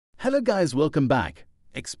Hello guys, welcome back.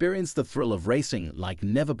 Experience the thrill of racing like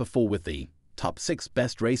never before with the top 6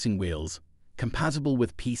 best racing wheels, compatible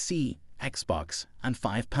with PC, Xbox, and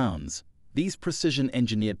 £5. These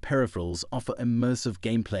precision-engineered peripherals offer immersive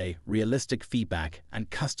gameplay, realistic feedback,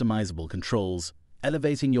 and customizable controls,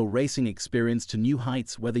 elevating your racing experience to new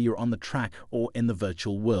heights whether you're on the track or in the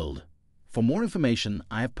virtual world. For more information,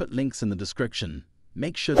 I have put links in the description.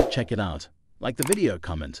 Make sure to check it out. Like the video,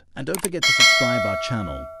 comment, and don't forget to subscribe our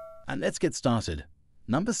channel. And let's get started.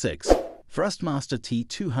 Number 6. Thrustmaster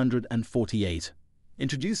T248.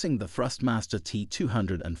 Introducing the Thrustmaster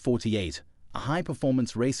T248, a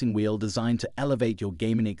high-performance racing wheel designed to elevate your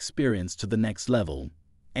gaming experience to the next level.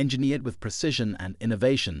 Engineered with precision and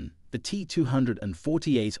innovation, the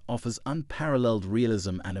T248 offers unparalleled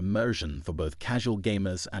realism and immersion for both casual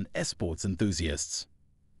gamers and esports enthusiasts.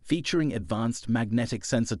 Featuring advanced magnetic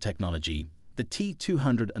sensor technology, the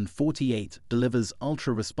T248 delivers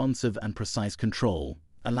ultra-responsive and precise control,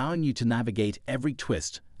 allowing you to navigate every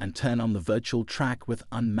twist and turn on the virtual track with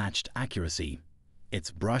unmatched accuracy.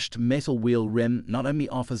 Its brushed metal wheel rim not only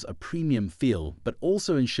offers a premium feel, but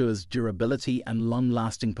also ensures durability and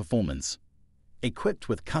long-lasting performance. Equipped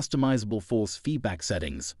with customizable force feedback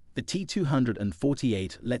settings, the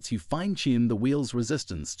T248 lets you fine-tune the wheel's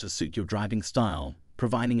resistance to suit your driving style,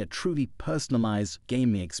 providing a truly personalized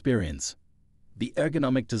gaming experience. The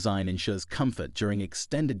ergonomic design ensures comfort during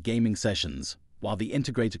extended gaming sessions, while the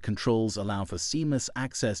integrated controls allow for seamless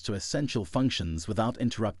access to essential functions without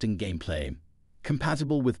interrupting gameplay.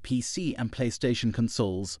 Compatible with PC and PlayStation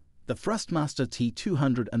consoles, the Thrustmaster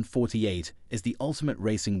T248 is the ultimate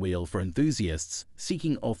racing wheel for enthusiasts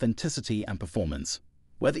seeking authenticity and performance.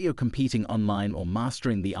 Whether you're competing online or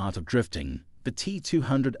mastering the art of drifting, the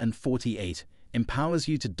T248 empowers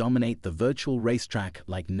you to dominate the virtual racetrack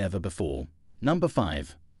like never before. Number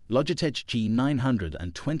 5. Logitech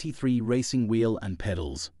G923 Racing Wheel and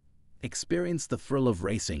Pedals. Experience the thrill of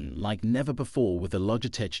racing like never before with the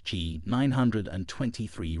Logitech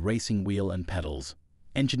G923 Racing Wheel and Pedals.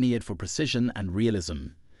 Engineered for precision and realism,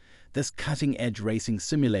 this cutting-edge racing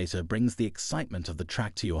simulator brings the excitement of the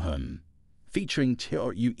track to your home. Featuring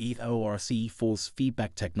TRUETORC force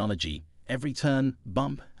feedback technology, every turn,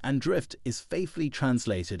 bump, and drift is faithfully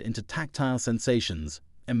translated into tactile sensations,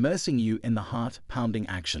 immersing you in the heart-pounding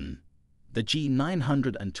action. The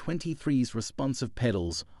G923's responsive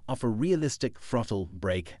pedals offer realistic throttle,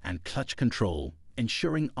 brake, and clutch control,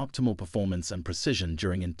 ensuring optimal performance and precision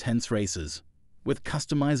during intense races. With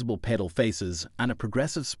customizable pedal faces and a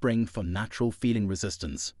progressive spring for natural feeling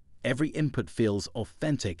resistance, every input feels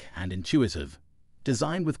authentic and intuitive.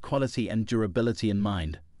 Designed with quality and durability in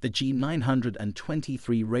mind, the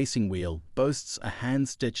G923 racing wheel boasts a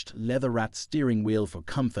hand-stitched leather-wrapped steering wheel for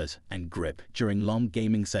comfort and grip during long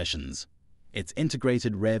gaming sessions. Its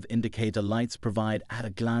integrated rev indicator lights provide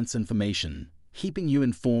at-a-glance information, keeping you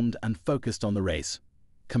informed and focused on the race.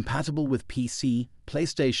 Compatible with PC,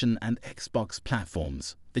 PlayStation, and Xbox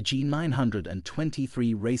platforms, the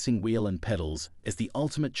G923 Racing Wheel and Pedals is the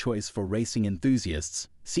ultimate choice for racing enthusiasts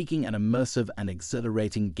seeking an immersive and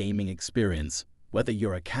exhilarating gaming experience. Whether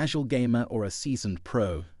you're a casual gamer or a seasoned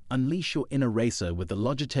pro, unleash your inner racer with the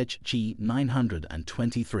Logitech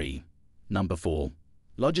G923. Number 4.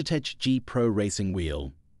 Logitech G Pro Racing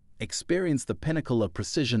Wheel. Experience the pinnacle of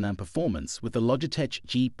precision and performance with the Logitech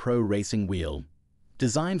G Pro Racing Wheel.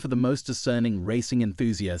 Designed for the most discerning racing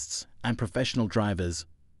enthusiasts and professional drivers,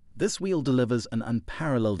 this wheel delivers an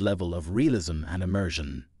unparalleled level of realism and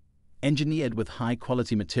immersion. Engineered with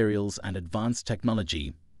high-quality materials and advanced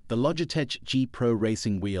technology, the Logitech G Pro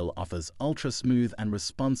Racing Wheel offers ultra-smooth and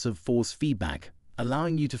responsive force feedback,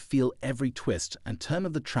 allowing you to feel every twist and turn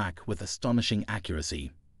of the track with astonishing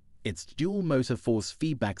accuracy. Its dual-motor force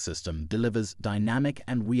feedback system delivers dynamic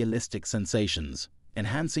and realistic sensations,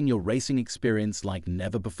 enhancing your racing experience like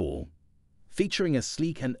never before. Featuring a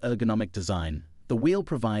sleek and ergonomic design, the wheel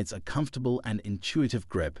provides a comfortable and intuitive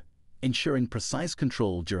grip, ensuring precise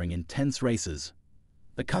control during intense races.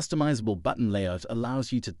 The customizable button layout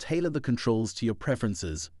allows you to tailor the controls to your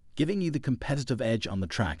preferences, giving you the competitive edge on the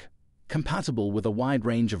track. Compatible with a wide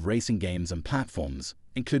range of racing games and platforms,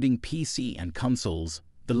 including PC and consoles,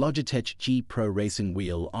 the Logitech G Pro Racing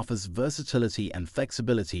Wheel offers versatility and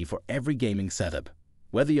flexibility for every gaming setup.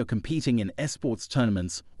 Whether you're competing in esports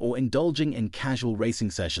tournaments or indulging in casual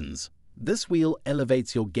racing sessions, this wheel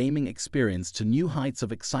elevates your gaming experience to new heights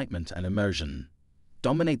of excitement and immersion.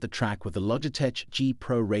 Dominate the track with the Logitech G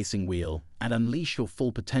Pro Racing Wheel and unleash your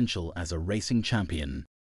full potential as a racing champion.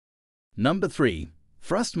 Number 3.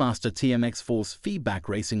 Thrustmaster TMX Force Feedback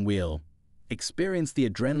Racing Wheel. Experience the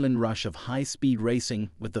adrenaline rush of high-speed racing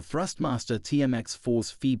with the Thrustmaster TMX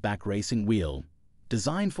Force Feedback Racing Wheel.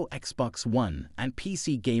 Designed for Xbox One and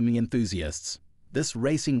PC gaming enthusiasts, this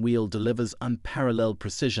racing wheel delivers unparalleled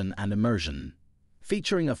precision and immersion.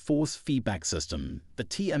 Featuring a force feedback system, the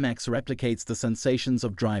TMX replicates the sensations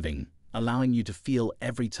of driving, allowing you to feel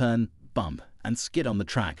every turn, bump, and skid on the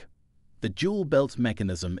track. The dual belt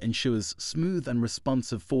mechanism ensures smooth and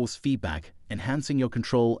responsive force feedback, enhancing your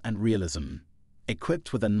control and realism.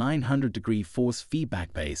 Equipped with a 900-degree force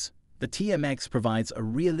feedback base, the TMX provides a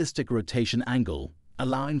realistic rotation angle,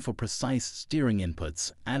 allowing for precise steering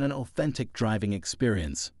inputs and an authentic driving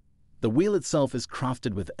experience. The wheel itself is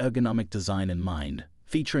crafted with ergonomic design in mind,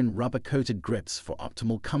 featuring rubber-coated grips for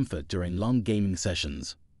optimal comfort during long gaming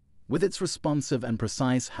sessions. With its responsive and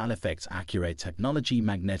precise Hall-effect accurate technology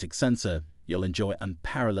magnetic sensor, you'll enjoy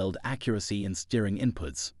unparalleled accuracy in steering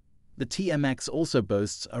inputs. The TMX also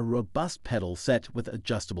boasts a robust pedal set with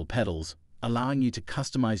adjustable pedals, allowing you to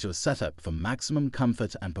customize your setup for maximum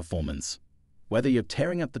comfort and performance. Whether you're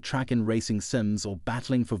tearing up the track in racing sims or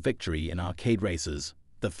battling for victory in arcade races,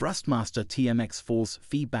 the Thrustmaster TMX Force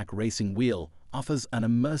Feedback Racing Wheel offers an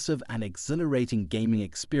immersive and exhilarating gaming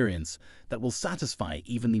experience that will satisfy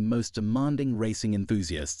even the most demanding racing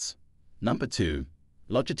enthusiasts. Number 2.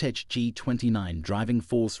 Logitech G29 Driving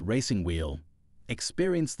Force Racing Wheel.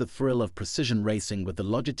 Experience the thrill of precision racing with the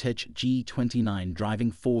Logitech G29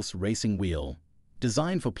 Driving Force Racing Wheel.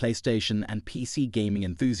 Designed for PlayStation and PC gaming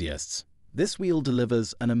enthusiasts, this wheel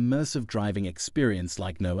delivers an immersive driving experience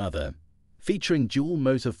like no other. Featuring dual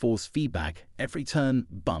motor force feedback, every turn,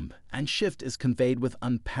 bump, and shift is conveyed with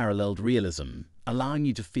unparalleled realism, allowing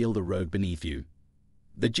you to feel the road beneath you.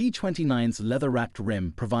 The G29's leather-wrapped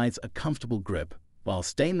rim provides a comfortable grip, while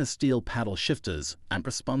stainless steel paddle shifters and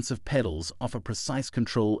responsive pedals offer precise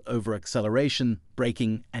control over acceleration,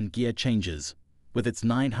 braking, and gear changes. With its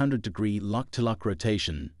 900-degree lock-to-lock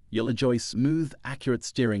rotation, you'll enjoy smooth, accurate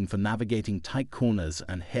steering for navigating tight corners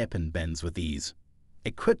and hairpin bends with ease.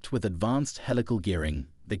 Equipped with advanced helical gearing,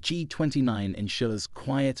 the G29 ensures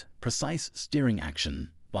quiet, precise steering action,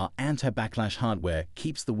 while anti-backlash hardware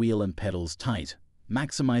keeps the wheel and pedals tight,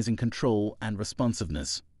 maximizing control and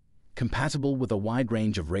responsiveness. Compatible with a wide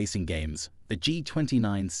range of racing games, the G29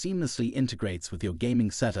 seamlessly integrates with your gaming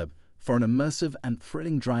setup for an immersive and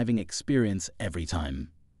thrilling driving experience every time.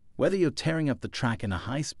 Whether you're tearing up the track in a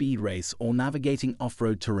high-speed race or navigating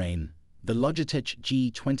off-road terrain, the Logitech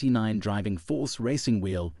G29 Driving Force Racing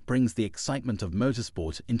Wheel brings the excitement of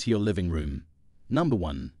motorsport into your living room. Number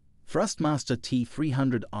 1. Thrustmaster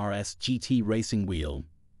T248 GT Racing Wheel.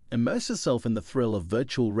 Immerse yourself in the thrill of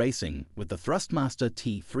virtual racing with the Thrustmaster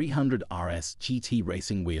T248 GT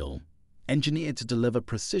Racing Wheel. Engineered to deliver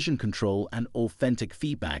precision control and authentic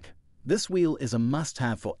feedback, this wheel is a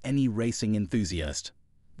must-have for any racing enthusiast.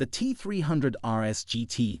 The T248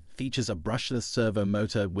 GT features a brushless servo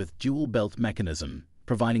motor with dual belt mechanism,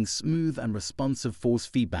 providing smooth and responsive force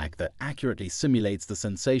feedback that accurately simulates the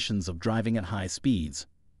sensations of driving at high speeds.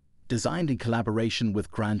 Designed in collaboration with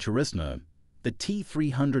Gran Turismo, the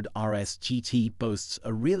T248 GT boasts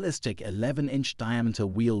a realistic 11-inch diameter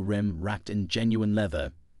wheel rim wrapped in genuine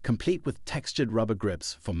leather, complete with textured rubber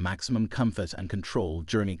grips for maximum comfort and control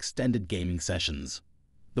during extended gaming sessions.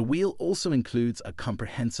 The wheel also includes a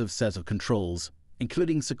comprehensive set of controls,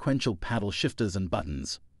 including sequential paddle shifters and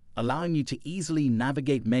buttons, allowing you to easily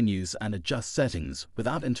navigate menus and adjust settings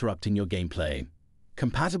without interrupting your gameplay.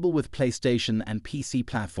 Compatible with PlayStation and PC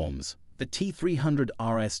platforms, the T248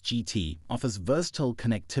 GT offers versatile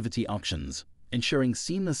connectivity options, ensuring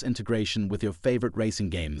seamless integration with your favorite racing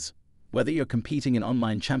games. Whether you're competing in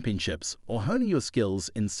online championships or honing your skills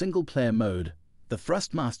in single-player mode, the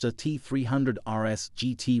Thrustmaster T248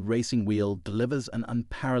 GT Racing Wheel delivers an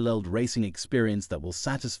unparalleled racing experience that will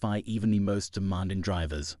satisfy even the most demanding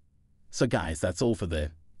drivers. So guys, that's all for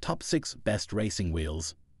the top 6 best racing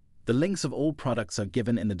wheels. The links of all products are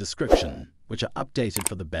given in the description, which are updated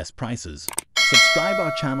for the best prices. Subscribe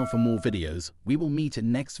our channel for more videos. We will meet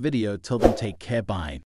in next video. Till then, take care. Bye.